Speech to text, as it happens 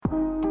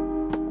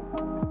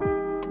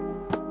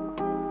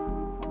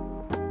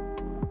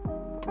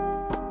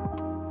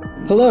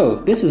Hello,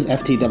 this is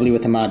FTW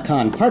with Ahmad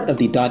Khan, part of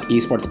the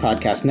Esports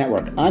Podcast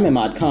Network. I'm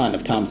Ahmad Khan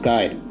of Tom's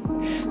Guide.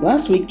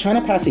 Last week,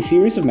 China passed a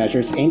series of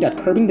measures aimed at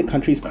curbing the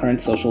country's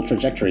current social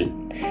trajectory.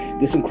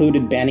 This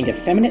included banning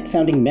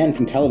effeminate-sounding men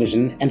from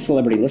television and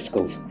celebrity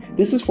listicles.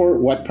 This is for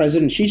what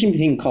President Xi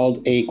Jinping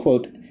called a,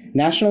 quote,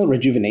 national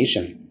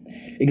rejuvenation,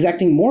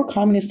 exacting more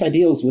communist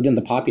ideals within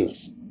the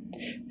populace.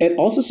 It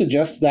also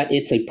suggests that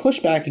it's a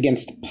pushback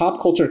against pop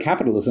culture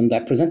capitalism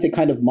that presents a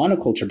kind of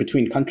monoculture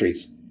between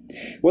countries.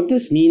 What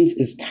this means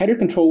is tighter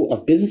control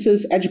of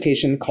businesses,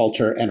 education,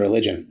 culture, and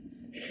religion.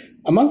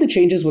 Among the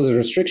changes was a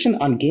restriction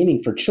on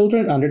gaming for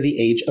children under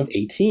the age of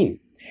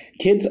 18.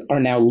 Kids are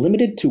now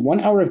limited to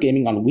 1 hour of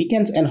gaming on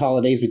weekends and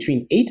holidays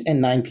between 8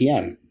 and 9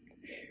 p.m.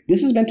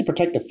 This is meant to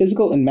protect the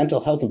physical and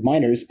mental health of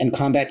minors and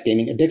combat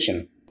gaming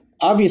addiction.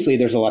 Obviously,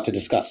 there's a lot to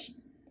discuss.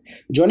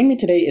 Joining me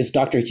today is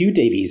Dr. Hugh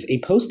Davies,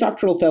 a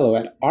postdoctoral fellow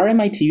at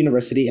RMIT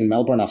University in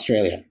Melbourne,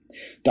 Australia.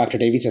 Dr.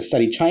 Davies has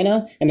studied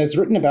China and has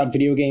written about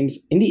video games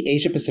in the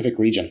Asia-Pacific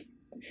region.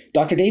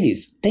 Dr.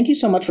 Davies, thank you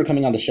so much for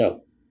coming on the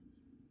show.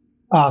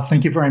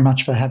 Thank you very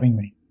much for having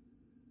me.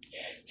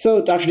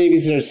 So, Dr.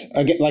 Davies, there's,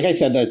 like I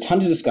said, a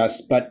ton to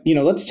discuss, but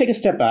let's take a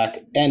step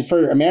back. And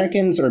for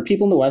Americans or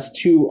people in the West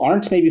who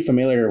aren't maybe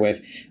familiar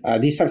with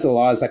these types of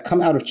laws that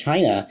come out of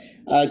China,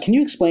 can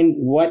you explain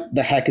what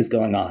the heck is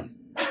going on?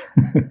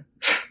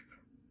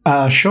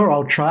 Sure,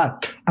 I'll try.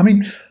 I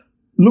mean,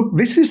 look,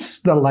 this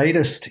is the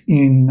latest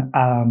in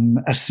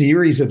a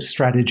series of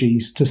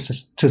strategies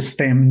to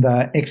stem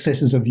the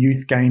excesses of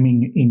youth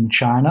gaming in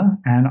China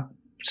and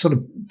sort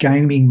of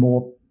gaming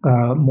more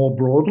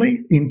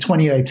broadly. In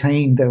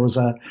 2018, there was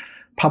a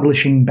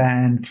publishing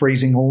ban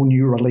freezing all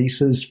new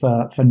releases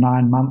for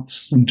 9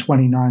 months. In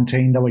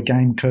 2019, there were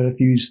game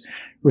curfews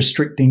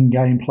restricting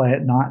gameplay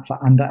at night for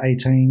under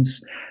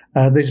 18s.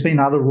 There's been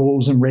other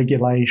rules and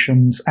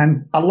regulations,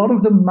 and a lot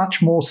of them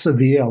much more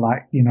severe,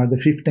 like, the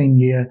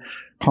 15-year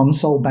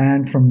console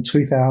ban from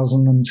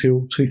 2000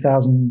 until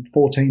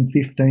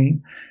 2014-15,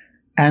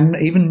 and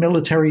even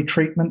military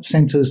treatment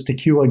centers to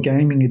cure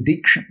gaming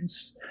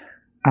addictions.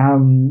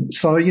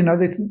 So,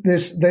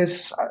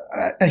 there's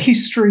a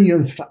history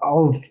of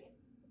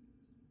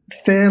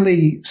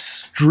fairly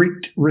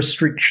strict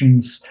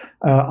restrictions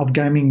of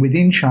gaming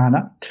within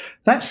China.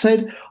 That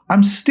said,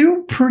 I'm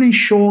still pretty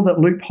sure that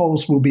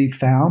loopholes will be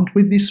found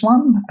with this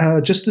one,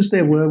 just as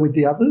there were with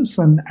the others.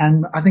 And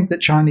I think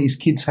that Chinese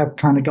kids have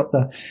kind of got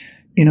the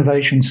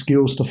innovation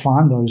skills to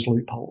find those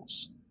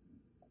loopholes.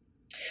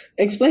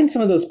 Explain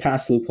some of those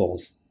past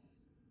loopholes.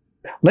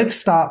 Let's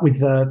start with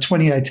the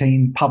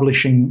 2018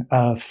 publishing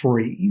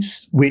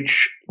freeze,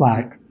 which,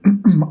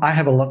 I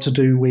have a lot to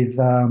do with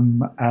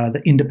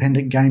the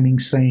independent gaming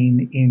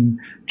scene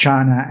in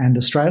China and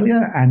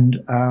Australia,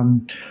 and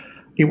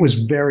it was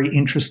very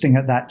interesting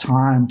at that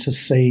time to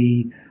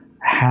see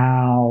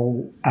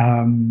how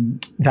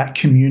that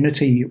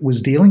community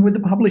was dealing with the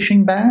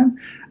publishing ban.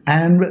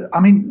 And, I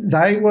mean,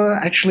 they were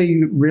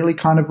actually really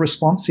kind of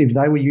responsive.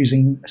 They were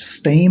using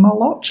Steam a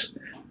lot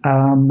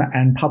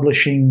and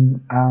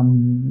publishing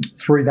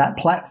through that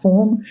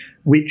platform,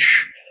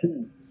 which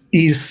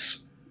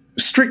is,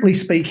 strictly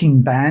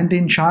speaking, banned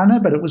in China,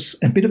 but it was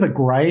a bit of a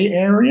grey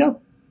area.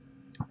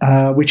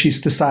 Which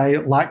is to say,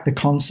 like the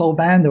console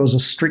ban, there was a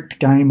strict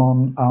game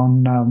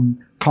on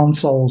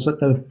consoles at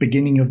the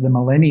beginning of the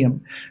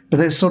millennium. But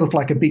there's sort of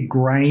like a big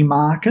grey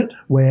market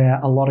where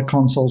a lot of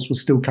consoles were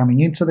still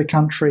coming into the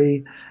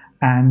country,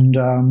 and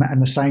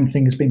the same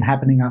thing has been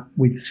happening up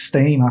with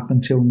Steam up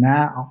until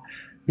now.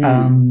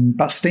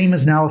 But Steam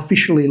is now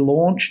officially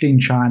launched in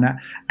China,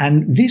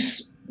 and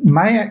this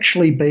may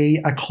actually be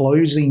a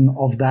closing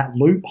of that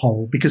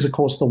loophole because, of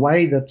course, the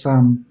way that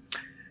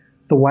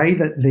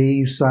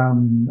these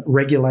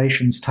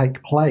regulations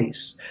take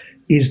place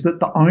is that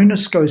the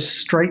onus goes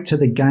straight to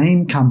the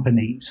game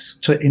companies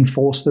to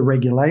enforce the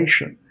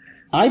regulation.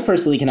 I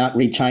personally cannot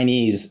read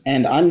Chinese,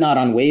 and I'm not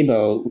on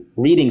Weibo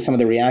reading some of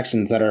the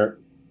reactions that are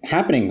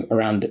happening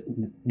around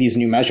these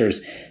new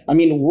measures. I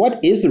mean,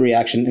 what is the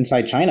reaction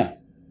inside China?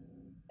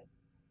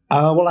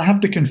 Well, I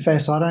have to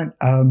confess, I don't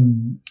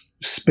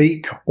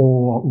speak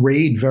or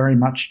read very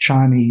much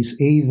Chinese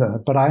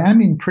either, but I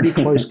am in pretty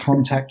close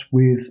contact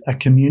with a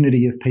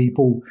community of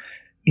people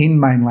in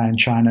mainland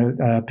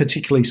China,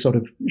 particularly sort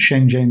of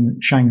Shenzhen,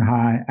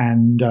 Shanghai,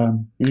 and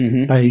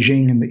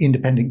Beijing, and the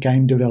independent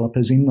game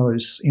developers in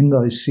those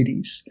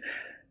cities.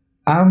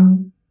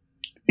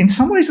 In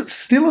some ways, it's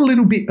still a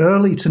little bit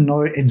early to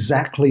know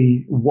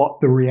exactly what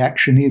the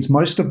reaction is.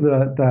 Most of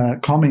the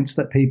comments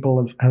that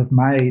people have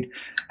made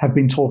have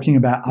been talking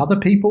about other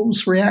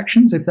people's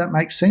reactions, if that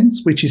makes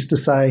sense, which is to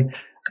say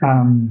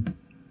the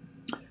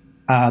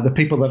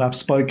people that I've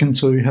spoken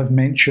to have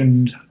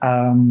mentioned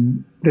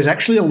there's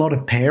actually a lot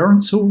of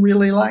parents who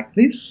really like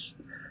this.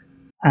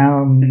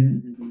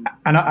 And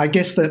I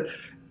guess that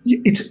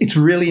it's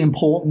really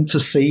important to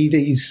see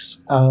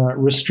these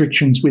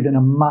restrictions within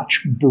a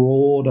much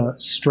broader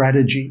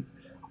strategy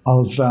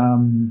of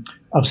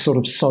sort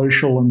of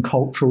social and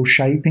cultural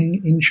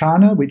shaping in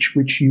China,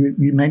 which you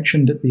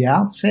mentioned at the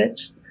outset.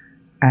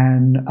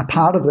 And a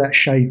part of that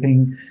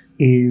shaping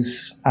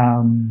is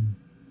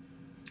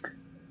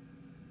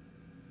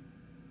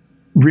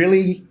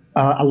really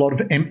a lot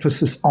of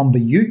emphasis on the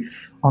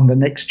youth, on the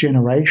next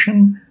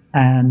generation.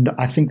 And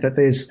I think that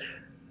there's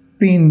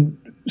been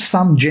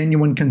some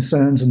genuine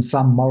concerns and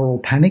some moral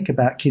panic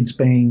about kids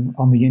being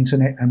on the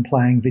internet and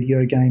playing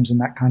video games and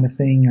that kind of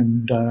thing.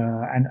 And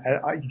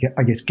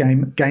I guess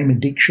game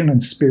addiction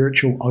and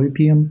spiritual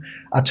opium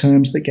are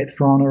terms that get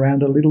thrown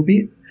around a little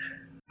bit.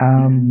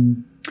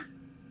 And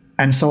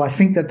so I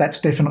think that that's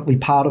definitely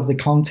part of the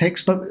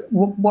context. But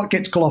what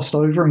gets glossed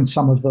over in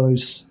some of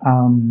those,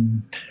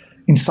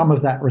 in some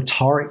of that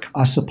rhetoric,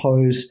 I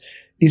suppose,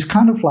 is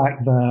kind of like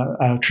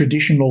the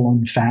traditional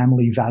and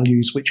family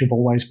values, which have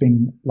always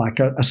been like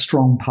a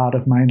strong part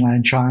of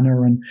mainland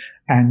China,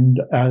 and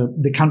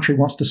the country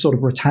wants to sort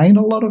of retain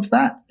a lot of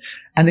that.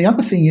 And the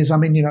other thing is, I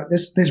mean,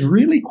 there's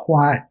really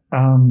quite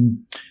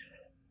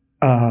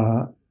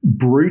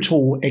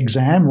brutal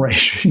exam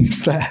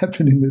regimes that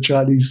happen in the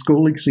Chinese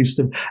schooling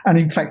system, and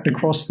in fact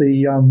across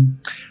the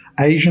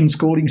Asian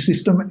schooling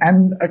system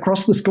and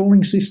across the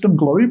schooling system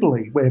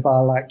globally,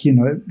 whereby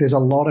there's a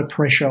lot of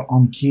pressure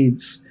on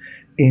kids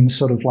in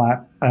sort of like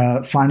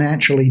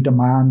financially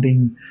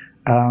demanding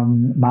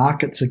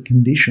markets and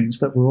conditions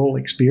that we're all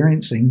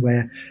experiencing,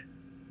 where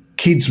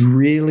kids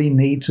really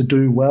need to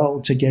do well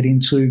to get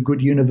into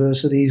good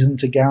universities and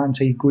to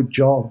guarantee good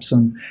jobs.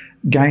 And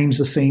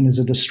games are seen as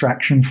a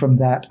distraction from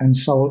that, and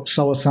so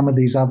are some of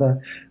these other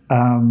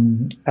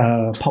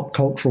pop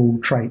cultural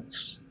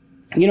traits.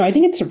 I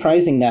think it's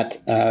surprising that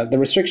the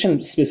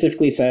restriction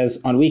specifically says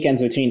on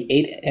weekends between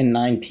 8 and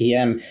 9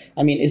 p.m.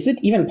 I mean, is it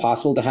even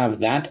possible to have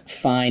that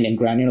fine and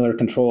granular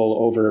control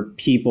over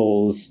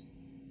people's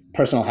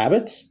personal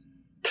habits?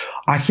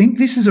 I think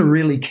this is a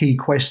really key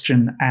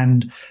question.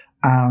 And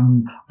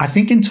I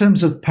think in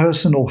terms of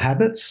personal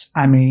habits,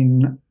 I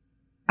mean,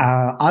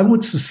 I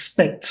would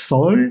suspect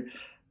so.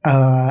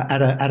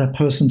 At a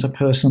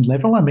person-to-person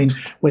level. I mean,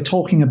 we're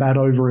talking about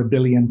over 1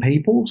 billion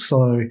people,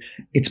 so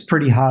it's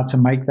pretty hard to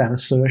make that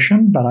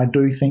assertion. But I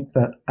do think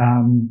that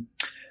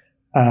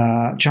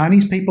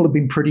Chinese people have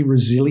been pretty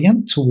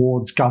resilient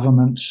towards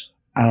government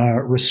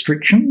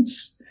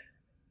restrictions.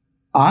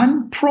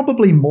 I'm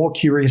probably more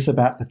curious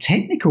about the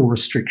technical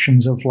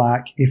restrictions of,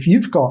 like, if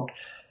you've got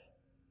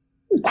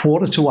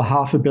 1/4 to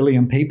 1/2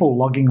 billion people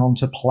logging on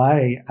to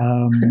play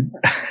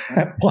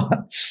at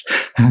once.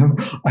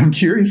 I'm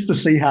curious to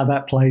see how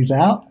that plays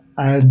out,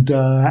 and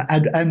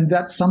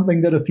that's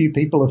something that a few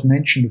people have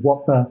mentioned,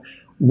 what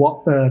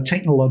the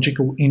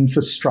technological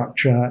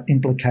infrastructure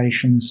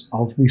implications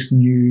of this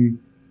new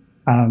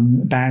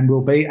ban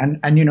will be, and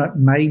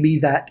maybe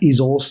that is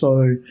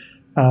also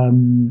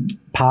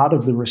part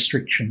of the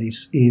restriction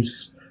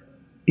is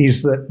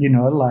that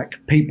like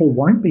people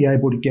won't be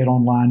able to get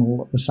online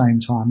all at the same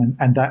time,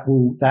 and that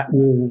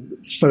will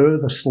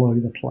further slow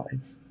the play.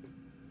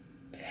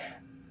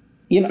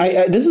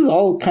 This is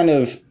all kind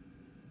of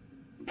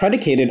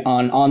predicated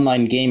on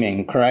online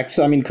gaming, correct?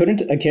 So I mean,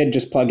 couldn't a kid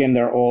just plug in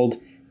their old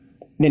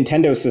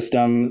Nintendo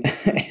system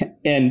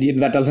and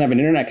that doesn't have an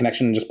internet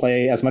connection and just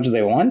play as much as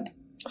they want?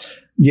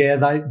 Yeah,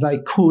 they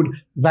could.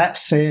 That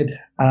said,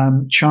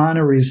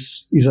 China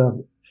is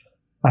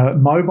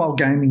mobile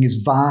gaming is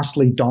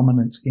vastly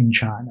dominant in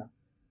China.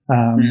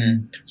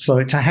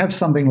 So to have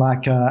something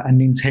like a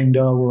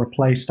Nintendo or a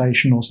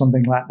PlayStation or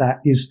something like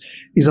that is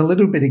a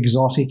little bit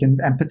exotic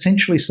and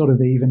potentially sort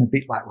of even a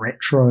bit like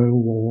retro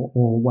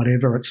or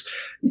whatever. It's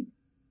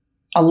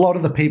a lot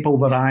of the people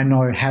that I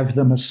know have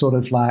them as sort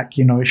of like,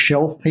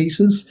 shelf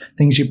pieces,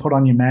 things you put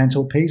on your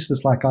mantelpiece.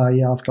 It's like, oh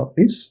yeah, I've got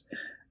this.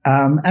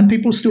 And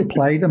people still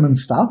play them and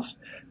stuff,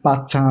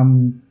 but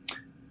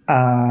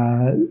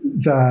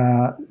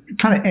the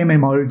kind of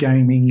MMO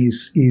gaming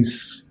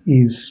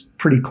is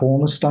pretty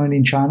cornerstone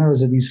in China,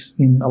 as it is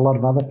in a lot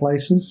of other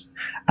places.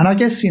 And I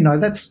guess,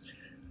 that's,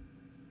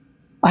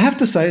 I have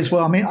to say as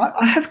well, I mean,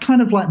 I have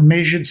kind of like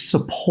measured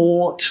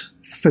support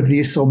for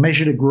this, or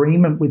measured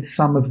agreement with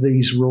some of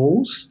these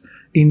rules.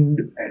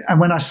 And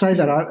when I say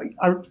that,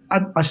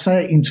 I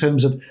say it in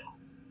terms of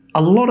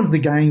a lot of the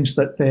games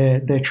that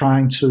they're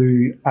trying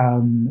to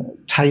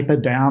taper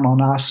down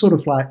on are sort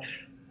of like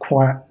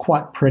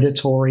quite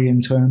predatory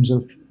in terms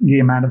of the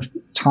amount of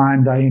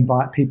time they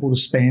invite people to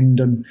spend,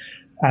 and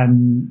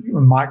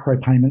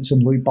micropayments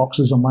and loot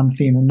boxes and one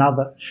thing and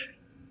another.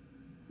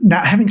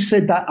 Now, having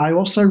said that, I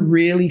also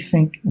really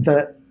think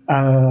that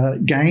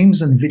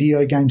games and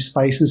video game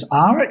spaces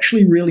are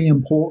actually really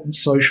important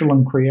social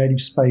and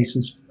creative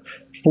spaces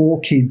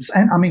for kids,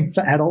 and I mean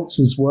for adults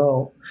as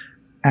well.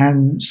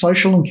 And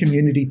social and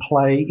community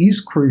play is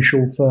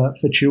crucial for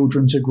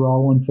children to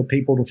grow and for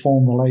people to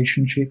form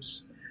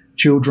relationships,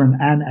 children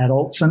and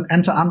adults,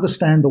 and to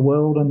understand the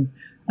world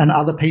and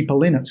other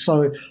people in it.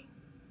 So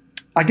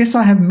I guess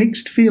I have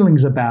mixed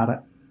feelings about it.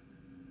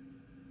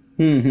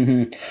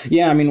 Mm-hmm.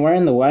 Yeah, I mean, we're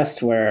in the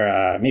West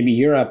where maybe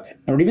Europe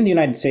or even the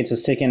United States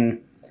has taken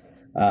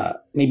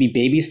maybe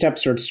baby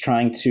steps towards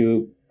trying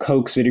to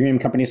coax video game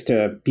companies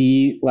to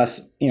be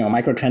less,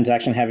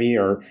 microtransaction heavy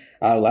or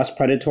less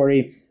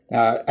predatory.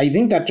 I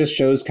think that just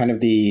shows kind of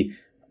the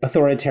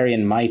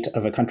authoritarian might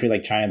of a country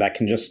like China that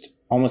can just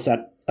almost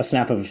at a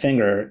snap of a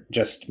finger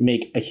just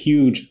make a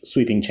huge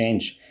sweeping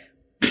change.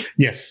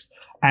 Yes,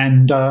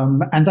 and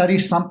that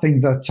is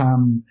something that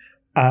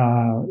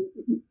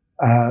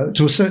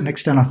to a certain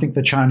extent, I think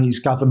the Chinese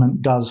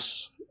government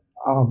does.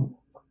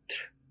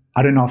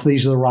 I don't know if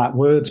these are the right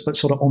words, but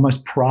sort of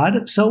almost pride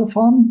itself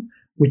on,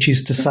 which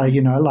is to say,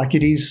 like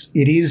it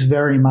is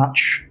very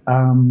much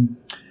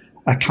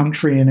a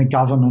country and a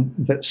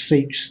government that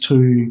seeks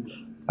to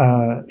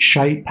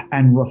shape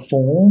and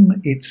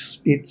reform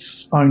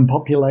its own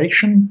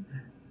population,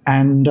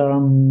 and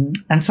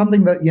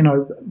something that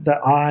that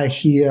I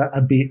hear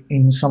a bit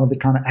in some of the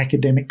kind of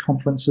academic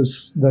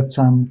conferences that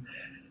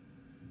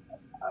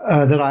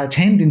I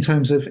attend in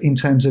terms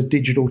of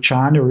digital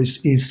China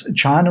is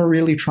China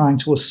really trying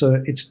to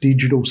assert its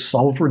digital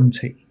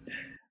sovereignty,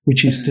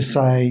 which is to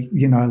say,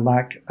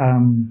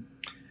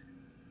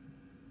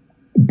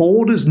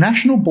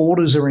 national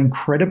borders are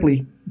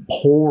incredibly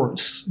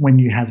porous when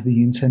you have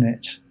the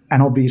internet.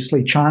 And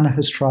obviously China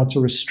has tried to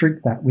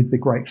restrict that with the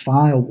Great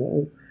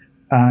Firewall.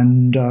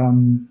 And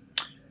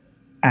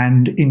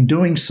in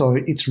doing so,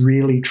 it's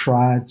really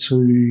tried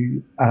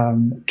to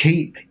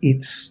keep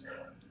its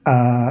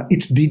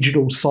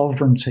digital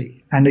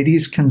sovereignty. And it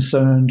is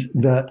concerned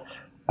that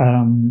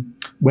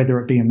whether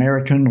it be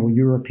American or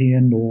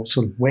European or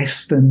sort of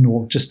Western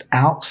or just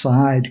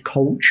outside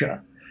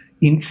culture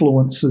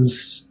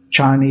influences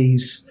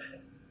Chinese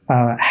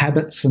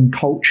habits and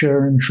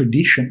culture and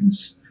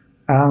traditions,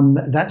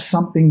 that's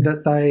something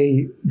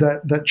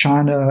that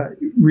China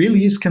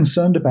really is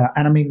concerned about.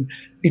 And I mean,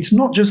 it's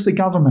not just the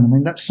government. I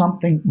mean, that's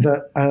something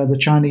that the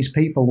Chinese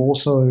people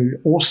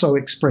also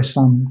express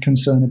some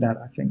concern about,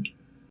 I think.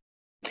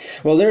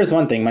 Well, there's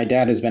one thing. My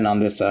dad has been on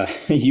this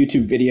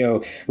YouTube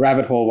video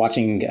rabbit hole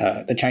watching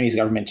the Chinese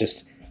government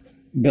just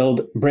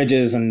build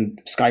bridges and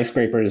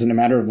skyscrapers in a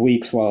matter of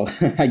weeks, while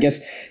I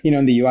guess,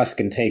 in the US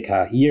can take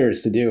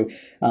years to do.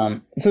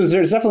 So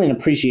there's definitely an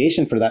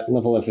appreciation for that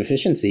level of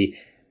efficiency.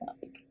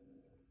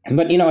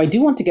 But, I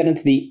do want to get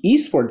into the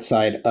esports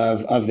side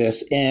of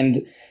this. And,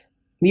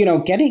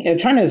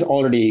 China is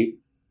already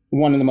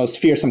one of the most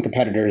fearsome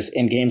competitors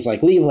in games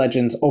like League of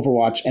Legends,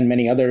 Overwatch, and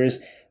many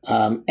others.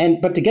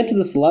 But to get to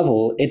this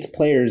level, its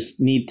players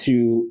need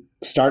to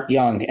start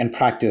young and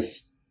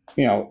practice,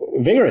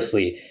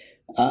 vigorously.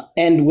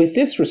 And with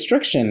this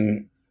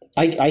restriction,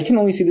 I can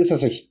only see this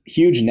as a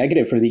huge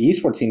negative for the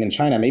esports scene in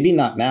China. Maybe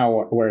not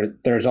now, where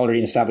there's already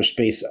an established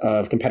base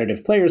of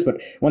competitive players,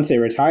 but once they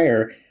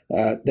retire,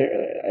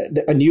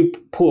 a new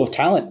pool of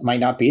talent might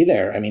not be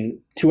there. I mean,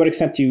 to what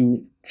extent do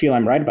you feel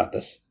I'm right about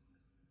this?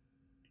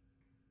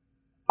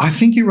 I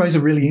think you raise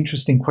a really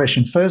interesting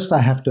question. First, I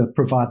have to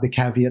provide the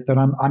caveat that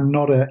I'm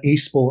not an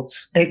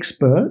esports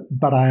expert,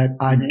 but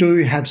I do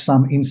have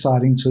some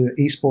insight into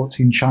esports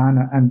in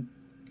China, and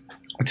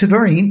it's a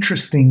very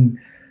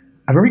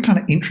kind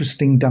of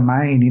interesting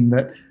domain in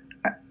that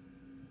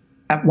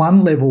at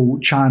one level,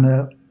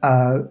 China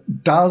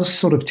does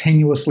sort of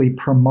tenuously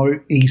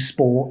promote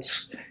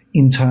esports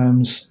in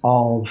terms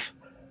of,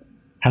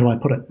 how do I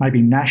put it,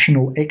 maybe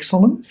national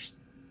excellence,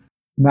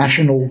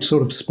 national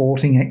sort of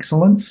sporting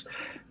excellence.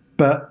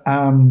 But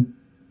on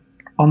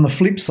the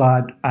flip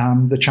side,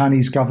 the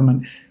Chinese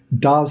government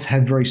does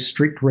have very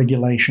strict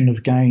regulation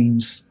of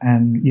games.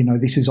 And,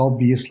 this is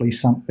obviously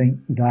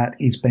something that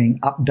is being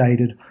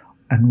updated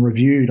and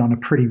reviewed on a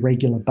pretty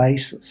regular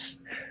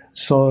basis.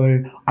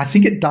 So I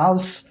think it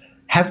does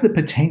have the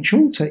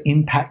potential to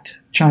impact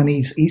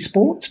Chinese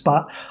esports,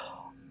 but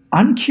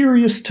I'm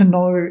curious to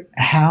know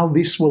how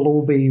this will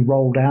all be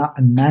rolled out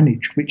and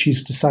managed, which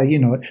is to say,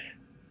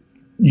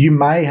 you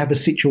may have a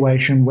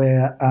situation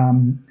where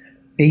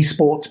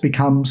esports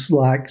becomes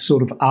like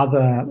sort of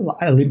other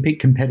Olympic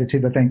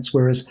competitive events,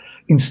 whereas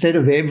instead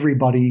of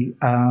everybody,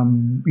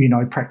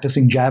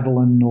 practicing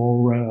javelin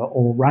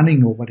or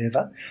running or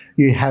whatever,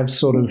 you have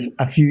sort of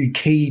a few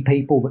key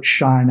people that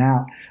shine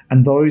out,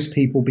 and those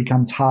people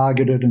become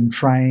targeted and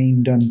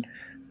trained and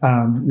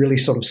really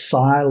sort of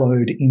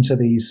siloed into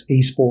these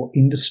esport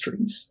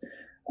industries.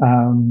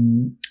 I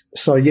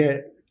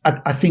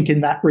think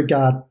in that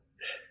regard,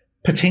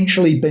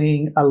 potentially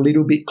being a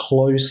little bit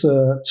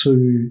closer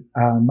to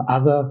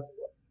other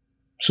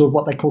sort of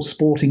what they call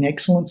sporting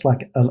excellence,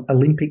 like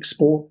Olympic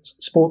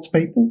sports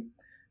people,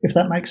 if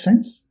that makes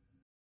sense.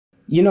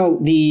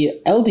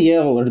 The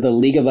LDL, or the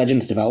League of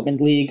Legends Development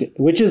League,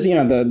 which is,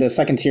 the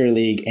second tier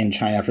league in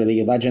China for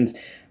League of Legends,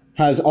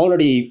 has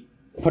already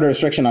put a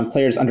restriction on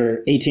players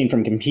under 18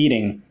 from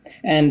competing.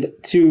 And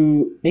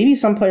to maybe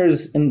some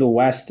players in the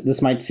West,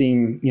 this might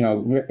seem,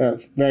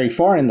 very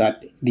foreign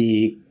that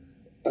the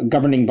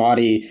governing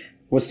body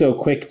was so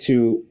quick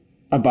to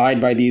abide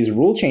by these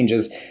rule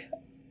changes.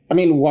 I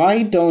mean,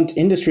 why don't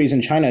industries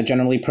in China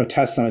generally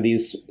protest some of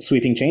these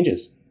sweeping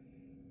changes?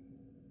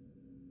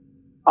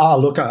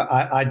 Look,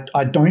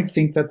 I don't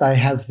think that they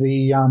have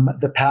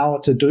the power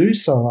to do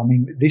so. I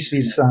mean, this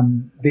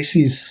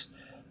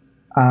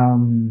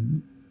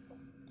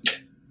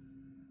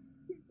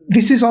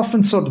this is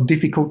often sort of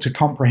difficult to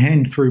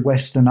comprehend through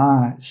Western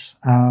eyes.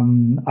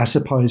 I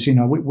suppose,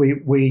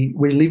 we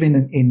live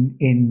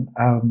in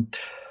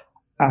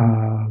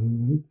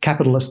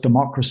capitalist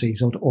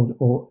democracies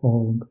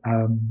or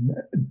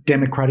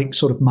democratic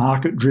sort of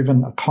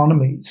market-driven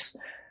economies,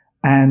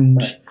 and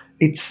right.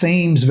 It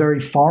seems very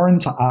foreign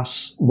to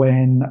us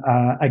when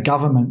a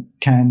government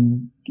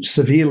can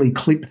severely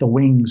clip the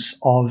wings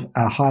of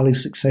a highly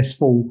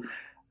successful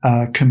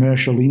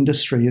commercial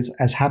industry,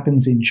 as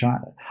happens in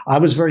China. I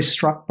was very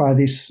struck by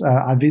this.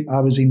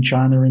 I was in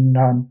China in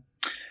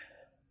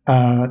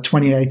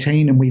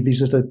 2018, and we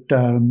visited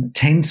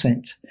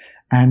Tencent.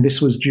 And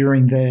this was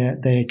during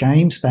their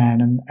games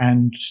ban,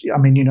 and I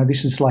mean,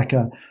 this is like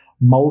a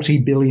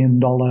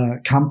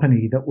multi-billion-dollar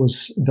company that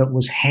was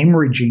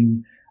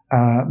hemorrhaging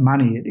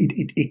money.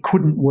 It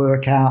couldn't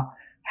work out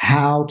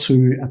how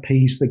to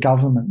appease the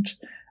government,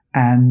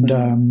 and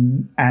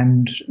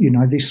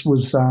this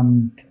was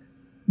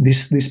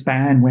this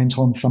ban went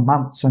on for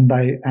months, and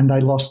they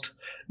lost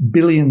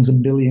billions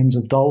and billions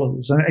of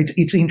dollars. And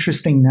it's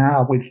interesting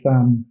now with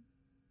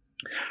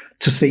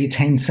to see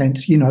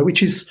Tencent,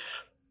 which is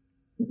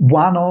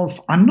one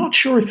of, I'm not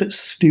sure if it's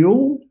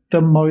still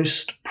the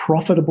most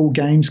profitable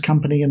games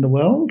company in the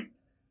world.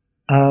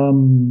 I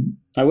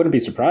wouldn't be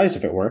surprised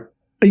if it were.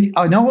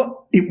 I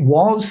know it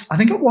was. I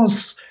think it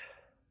was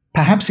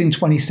perhaps in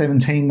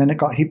 2017. Then it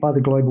got hit by the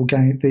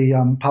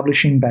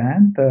publishing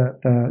ban,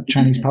 the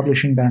Chinese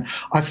publishing ban.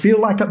 I feel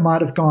like it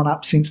might have gone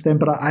up since then,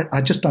 but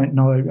I just don't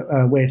know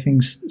where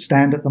things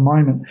stand at the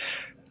moment.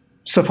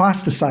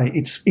 Suffice to say,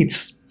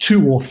 it's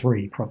 2 or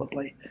 3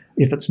 probably,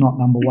 if it's not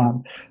number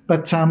 1.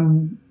 But,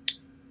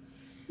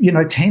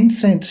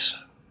 Tencent,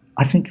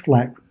 I think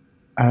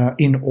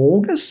in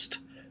August,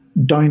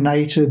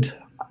 donated,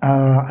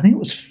 I think it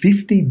was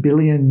 50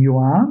 billion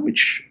yuan,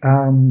 which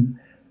I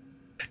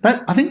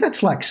think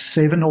that's like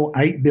 7 or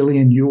 8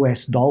 billion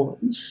US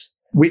dollars,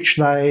 which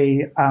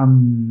they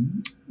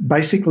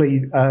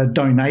basically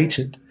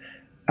donated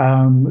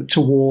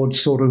towards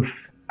sort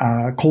of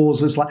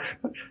causes like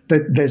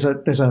there's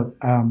a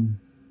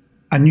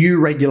new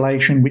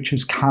regulation which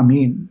has come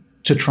in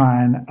to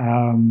try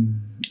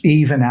and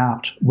even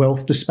out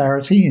wealth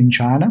disparity in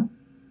China.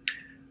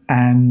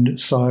 And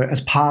so as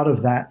part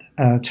of that,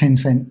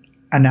 Tencent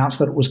announced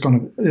that it was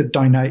going to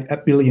donate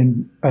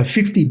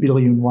 50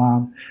 billion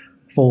yuan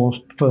for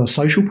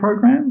social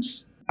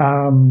programs,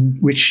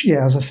 which,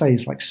 as I say,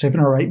 is like 7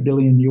 or 8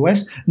 billion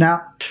US.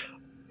 Now,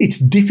 it's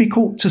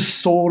difficult to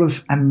sort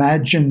of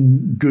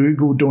imagine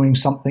Google doing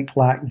something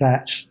like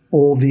that,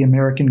 or the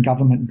American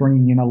government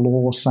bringing in a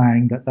law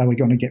saying that they were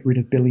going to get rid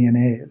of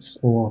billionaires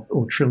or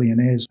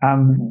trillionaires.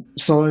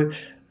 So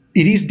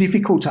it is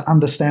difficult to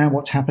understand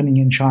what's happening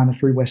in China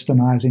through Western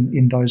eyes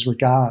in those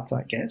regards,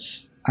 I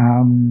guess.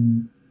 I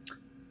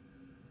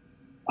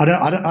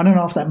don't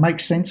know if that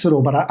makes sense at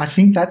all, but I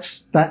think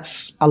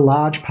that's a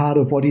large part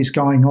of what is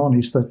going on,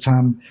 is that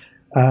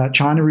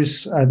China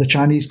is the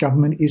Chinese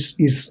government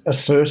is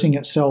asserting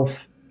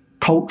itself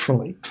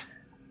culturally.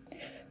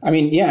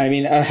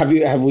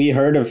 Have we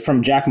heard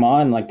from Jack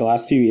Ma in like the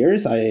last few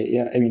years?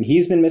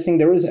 He's been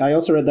missing. I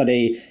also read that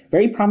a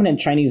very prominent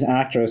Chinese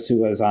actress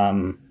who was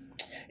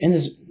in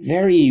this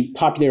very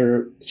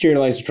popular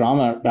serialized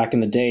drama back in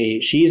the day,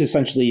 she's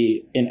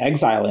essentially in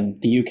exile in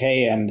the UK,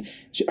 and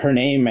her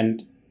name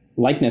and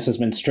likeness has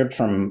been stripped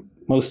from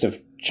most of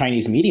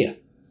Chinese media.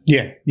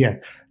 Yeah.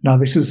 No,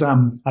 this is,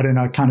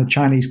 kind of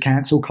Chinese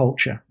cancel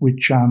culture,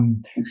 which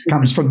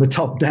comes from the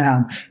top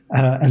down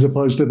as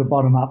opposed to the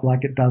bottom up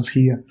like it does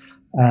here,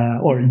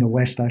 or in the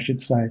West, I should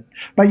say.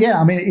 But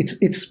yeah, I mean,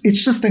 it's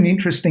just an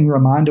interesting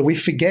reminder. We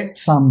forget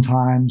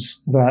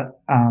sometimes that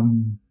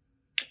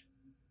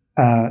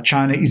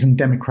China isn't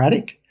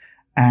democratic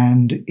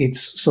and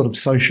it's sort of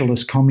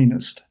socialist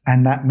communist.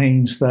 And that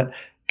means that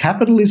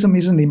capitalism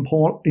isn't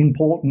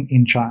important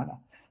in China.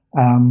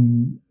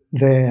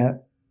 They're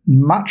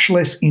much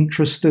less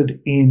interested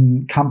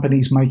in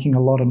companies making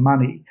a lot of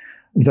money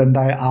than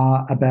they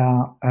are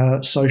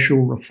about social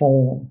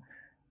reform.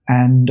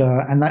 And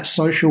that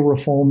social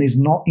reform is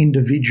not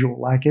individual,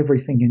 like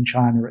everything in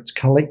China. It's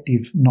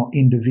collective, not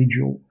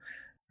individual.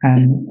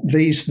 And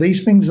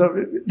these things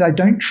they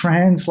don't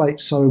translate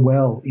so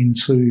well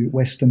into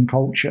Western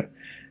culture.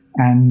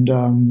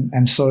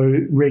 And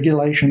so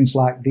regulations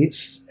like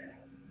this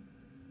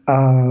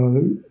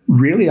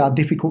really are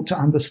difficult to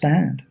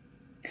understand.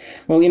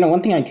 Well,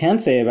 one thing I can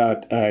say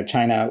about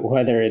China,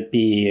 whether it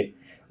be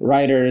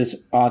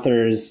writers,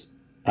 authors,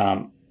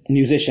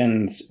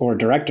 musicians, or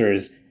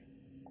directors,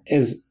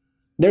 is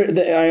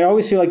I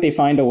always feel like they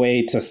find a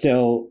way to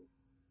still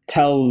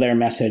tell their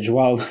message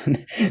while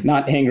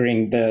not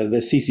angering the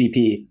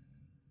CCP.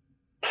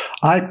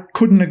 I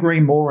couldn't agree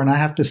more, and I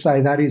have to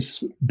say that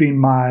has been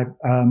my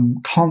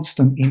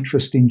constant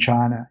interest in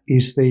China,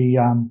 is the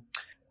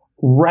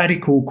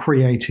radical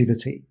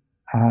creativity.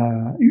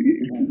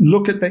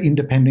 Look at the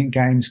independent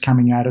games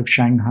coming out of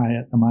Shanghai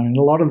at the moment.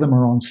 A lot of them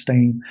are on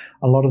Steam.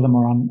 A lot of them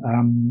are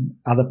on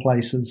other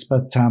places,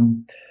 but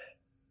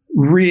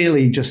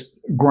really just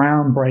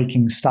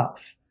groundbreaking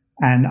stuff.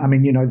 And I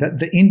mean,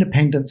 the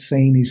independent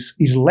scene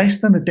is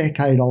less than a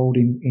decade old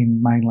in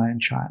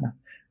mainland China.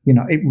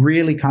 It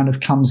really kind of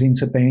comes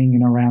into being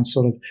in around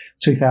sort of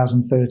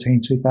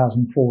 2013,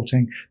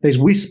 2014. There's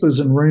whispers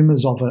and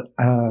rumors of it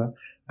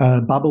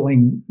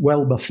bubbling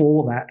well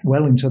before that,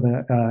 well into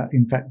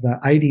in fact, the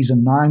 80s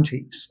and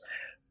 90s.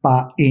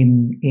 But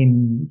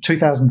in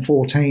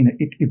 2014,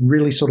 it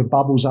really sort of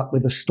bubbles up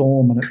with a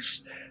storm, and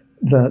it's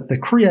the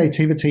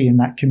creativity in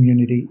that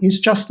community is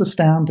just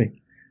astounding.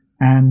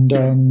 And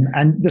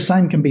the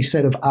same can be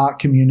said of art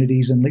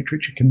communities and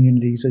literature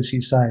communities, as you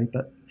say.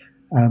 But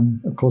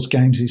of course,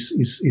 games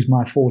is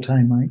my forte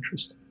and my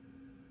interest.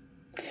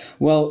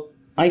 Well,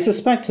 I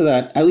suspect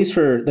that, at least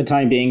for the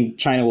time being,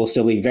 China will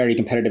still be very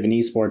competitive in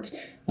esports.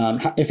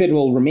 If it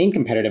will remain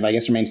competitive, I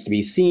guess remains to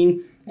be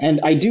seen. And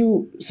I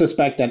do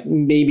suspect that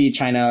maybe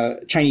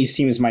Chinese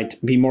teams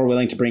might be more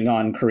willing to bring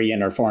on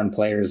Korean or foreign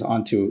players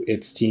onto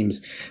its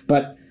teams.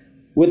 But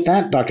with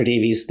that, Dr.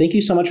 Davies, thank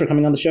you so much for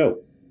coming on the show.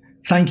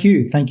 Thank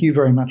you. Thank you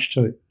very much,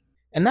 too.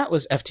 And that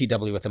was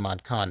FTW with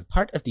Ahmad Khan,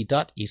 part of the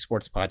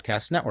 .esports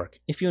podcast network.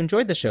 If you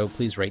enjoyed the show,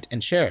 please rate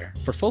and share.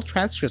 For full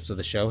transcripts of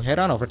the show, head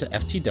on over to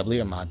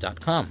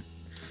ftwahmad.com.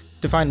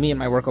 To find me and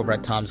my work over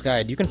at Tom's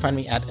Guide, you can find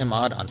me at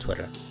Ahmad on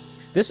Twitter.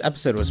 This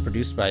episode was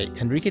produced by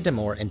Henrique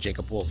Demore and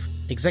Jacob Wolf.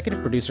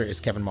 Executive producer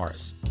is Kevin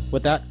Morris.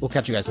 With that, we'll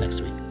catch you guys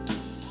next week.